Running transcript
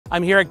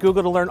I'm here at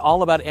Google to learn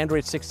all about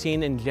Android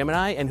 16 and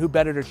Gemini, and who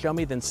better to show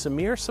me than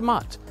Sameer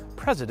Samat,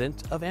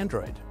 president of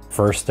Android.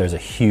 First, there's a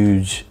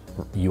huge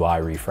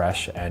UI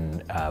refresh,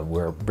 and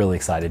we're really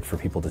excited for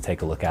people to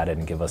take a look at it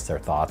and give us their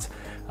thoughts.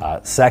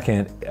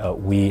 Second,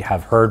 we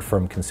have heard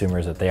from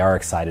consumers that they are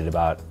excited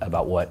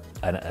about what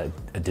a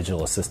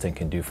digital assistant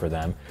can do for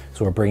them.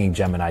 So we're bringing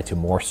Gemini to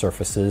more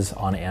surfaces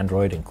on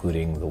Android,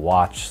 including the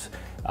watch,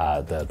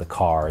 the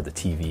car, the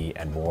TV,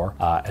 and more.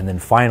 And then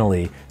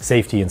finally,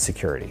 safety and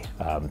security.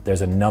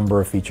 There's a number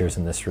of features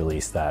in this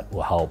release that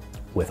will help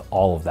with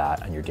all of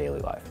that in your daily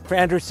life. For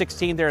Android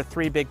 16, there are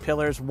three big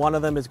pillars. One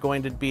of them is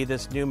going to be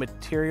this new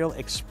Material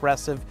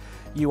Expressive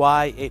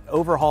UI. It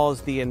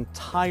overhauls the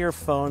entire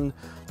phone,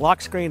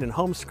 lock screen and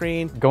home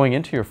screen. Going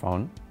into your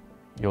phone,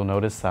 you'll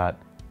notice that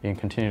you can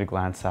continue to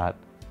glance at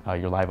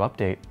your live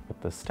update with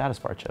the status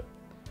bar chip.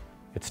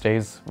 It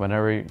stays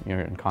whenever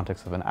you're in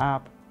context of an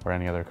app or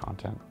any other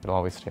content. It'll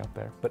always stay up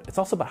there. But it's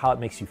also about how it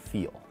makes you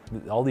feel.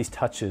 All these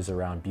touches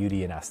around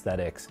beauty and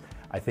aesthetics,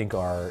 I think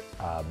are,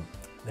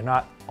 they're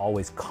not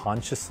always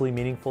consciously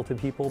meaningful to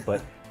people,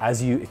 but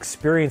as you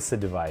experience the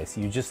device,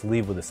 you just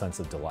leave with a sense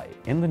of delight.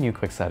 In the new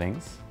quick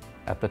settings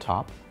at the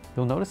top,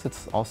 you'll notice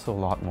it's also a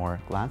lot more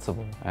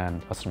glanceable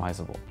and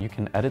customizable. You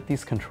can edit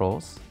these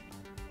controls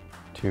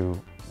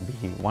to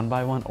be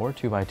 1x1 or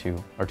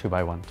 2x2 or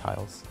 2x1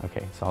 tiles.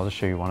 Okay, so I'll just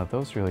show you one of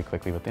those really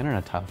quickly with the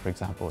internet tile, for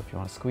example. If you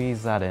want to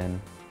squeeze that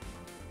in,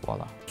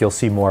 voila. You'll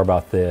see more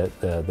about the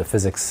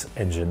physics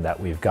engine that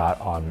we've got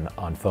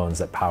on phones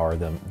that power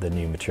the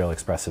new Material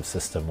Expressive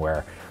system,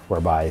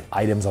 whereby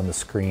items on the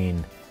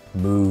screen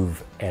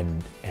move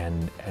and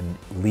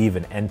leave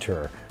and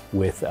enter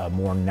with a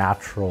more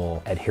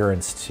natural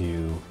adherence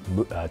to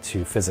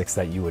physics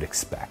that you would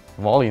expect.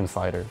 Volume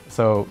slider.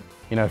 So,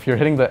 if you're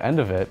hitting the end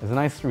of it, there's a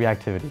nice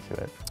reactivity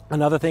to it.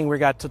 Another thing we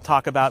got to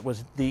talk about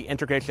was the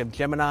integration of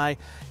Gemini.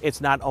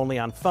 It's not only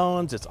on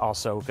phones, it's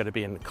also going to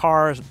be in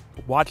cars,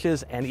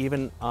 watches, and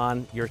even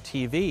on your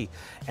TV.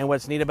 And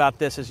what's neat about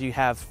this is you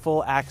have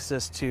full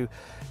access to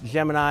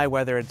Gemini,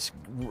 whether it's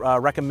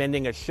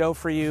recommending a show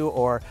for you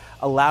or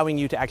allowing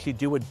you to actually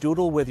do a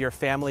doodle with your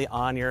family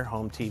on your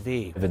home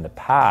TV. In the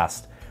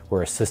past,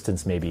 where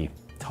assistants maybe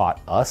taught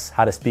us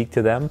how to speak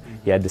to them,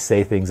 you had to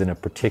say things in a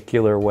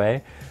particular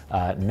way.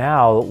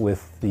 Now,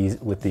 with the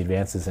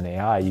advances in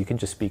AI, you can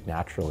just speak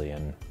naturally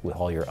and with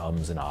all your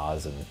ums and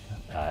ahs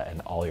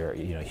and all your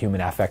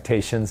human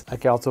affectations. I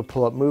can also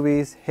pull up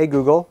movies. Hey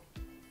Google,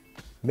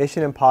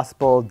 Mission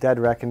Impossible: Dead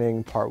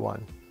Reckoning Part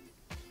 1.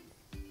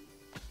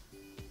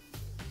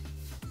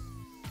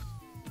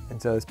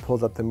 And so this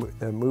pulls up the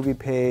movie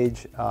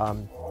page,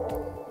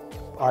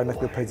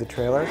 automatically plays the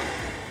trailer.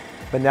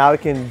 But now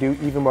it can do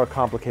even more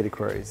complicated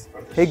queries.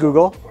 Hey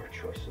Google.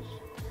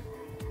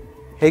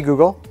 Hey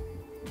Google.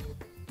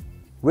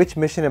 Which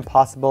Mission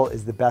Impossible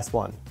is the best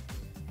one?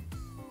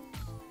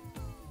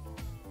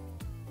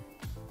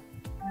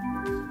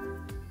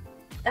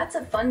 That's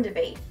a fun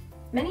debate.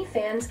 Many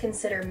fans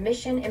consider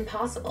Mission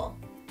Impossible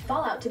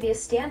Fallout to be a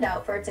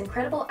standout for its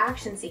incredible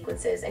action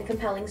sequences and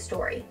compelling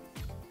story.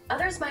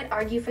 Others might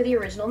argue for the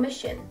original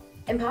Mission,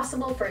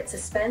 Impossible for its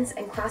suspense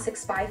and classic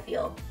spy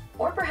feel,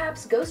 or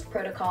perhaps Ghost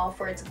Protocol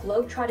for its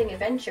globe-trotting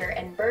adventure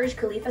and Burj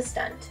Khalifa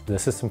stunt. The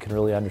system can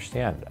really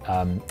understand.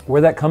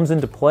 Where that comes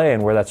into play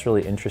and where that's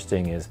really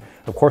interesting is,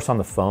 of course, on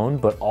the phone,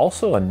 but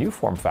also on new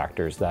form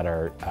factors that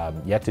are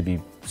yet to be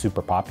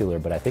super popular,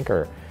 but I think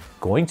are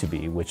going to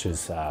be, which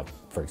is,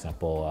 for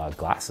example,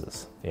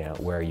 glasses,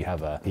 where you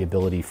have the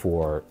ability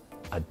for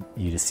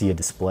you to see a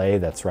display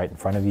that's right in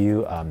front of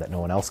you that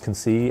no one else can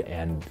see,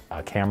 and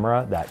a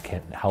camera that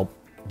can help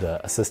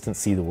the assistant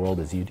see the world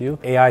as you do.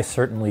 AI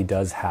certainly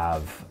does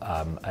have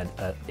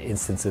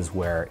instances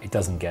where it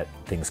doesn't get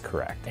things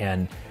correct.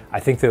 And I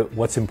think that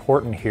what's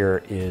important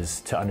here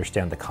is to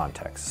understand the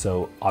context.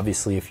 So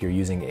obviously if you're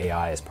using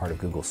AI as part of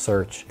Google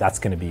search, that's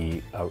going to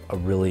be a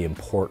really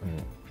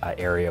important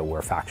area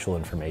where factual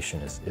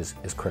information is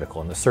critical.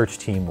 And the search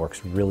team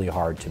works really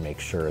hard to make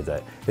sure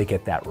that they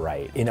get that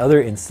right. In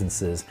other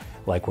instances,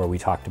 like where we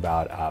talked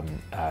about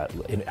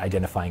in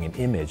identifying an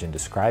image and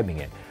describing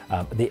it,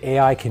 the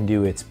AI can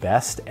do its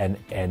best and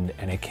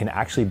it can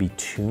actually be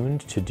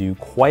tuned to do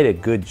quite a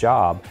good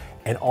job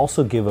and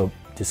also give a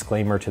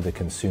disclaimer to the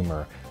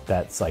consumer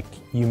that's like,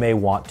 you may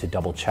want to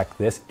double check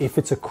this if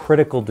it's a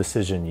critical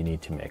decision you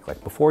need to make.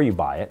 Like before you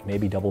buy it,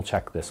 maybe double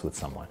check this with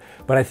someone.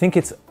 But I think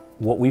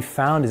what we've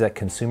found is that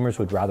consumers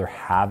would rather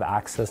have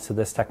access to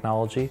this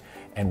technology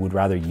and would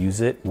rather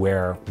use it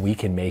where we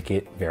can make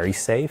it very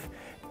safe,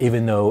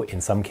 even though in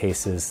some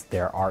cases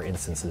there are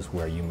instances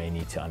where you may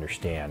need to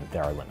understand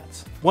there are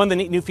limits. One of the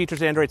neat new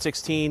features of Android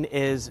 16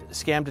 is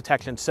scam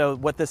detection. So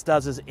what this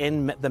does is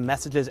in the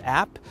Messages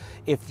app,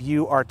 if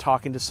you are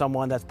talking to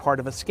someone that's part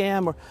of a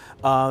scam,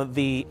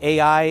 the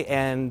AI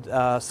and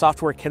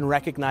software can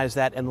recognize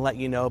that and let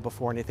you know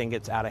before anything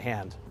gets out of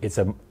hand. It's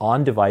an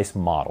on-device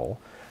model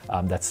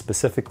that's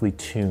specifically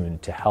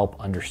tuned to help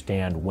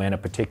understand when a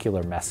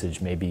particular message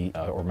may be,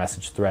 or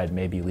message thread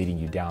may be leading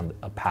you down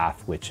a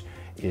path which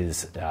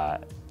is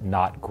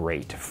not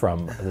great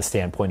from the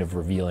standpoint of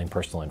revealing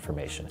personal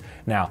information.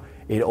 Now,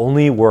 it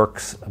only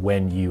works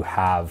when you're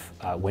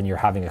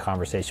having a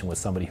conversation with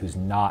somebody who's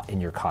not in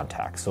your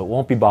contacts. So it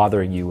won't be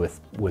bothering you with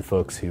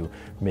folks who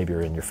maybe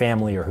are in your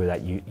family or who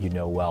that you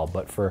know well.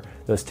 But for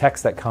those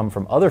texts that come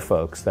from other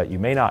folks that you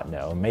may not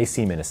know, may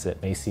seem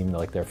innocent, may seem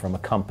like they're from a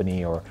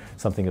company or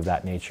something of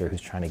that nature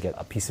who's trying to get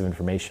a piece of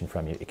information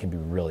from you, it can be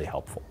really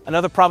helpful.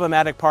 Another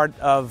problematic part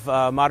of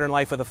modern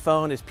life with a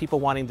phone is people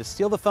wanting to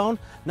steal the phone,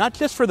 not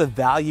just for the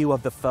value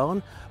of the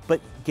phone, but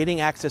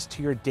getting access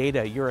to your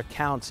data, your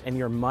accounts, and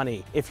your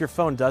money. If your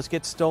phone does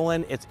get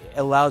stolen, it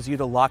allows you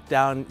to lock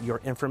down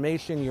your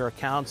information, your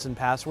accounts and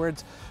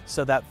passwords,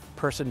 so that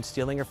person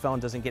stealing your phone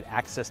doesn't get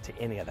access to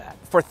any of that.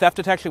 For theft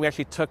detection, we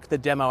actually took the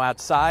demo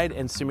outside,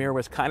 and Sameer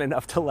was kind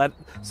enough to let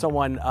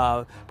someone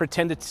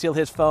pretend to steal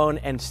his phone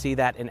and see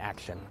that in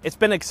action. It's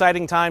been an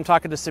exciting time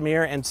talking to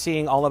Sameer and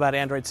seeing all about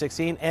Android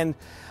 16, and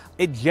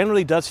it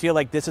generally does feel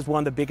like this is one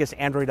of the biggest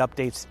Android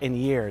updates in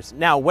years.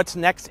 Now, what's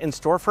next in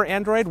store for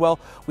Android? Well,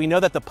 we know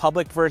that the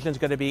public version is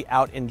going to be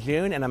out in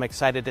June, and I'm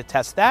excited to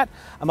test that.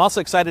 I'm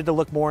also excited to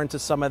look more into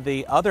some of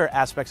the other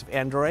aspects of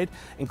Android,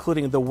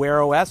 including the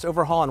Wear OS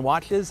overhaul on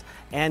watches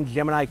and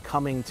Gemini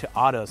coming to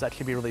autos. That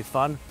should be really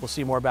fun. We'll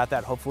see more about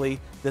that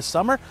hopefully this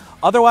summer.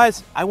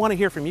 Otherwise, I want to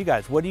hear from you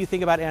guys. What do you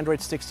think about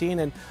Android 16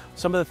 and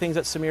some of the things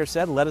that Sameer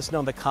said? Let us know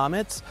in the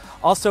comments.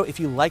 Also, if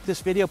you like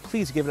this video,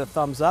 please give it a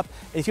thumbs up.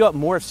 And if you want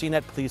more of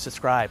CNET, please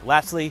subscribe.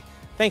 Lastly,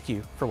 thank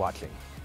you for watching.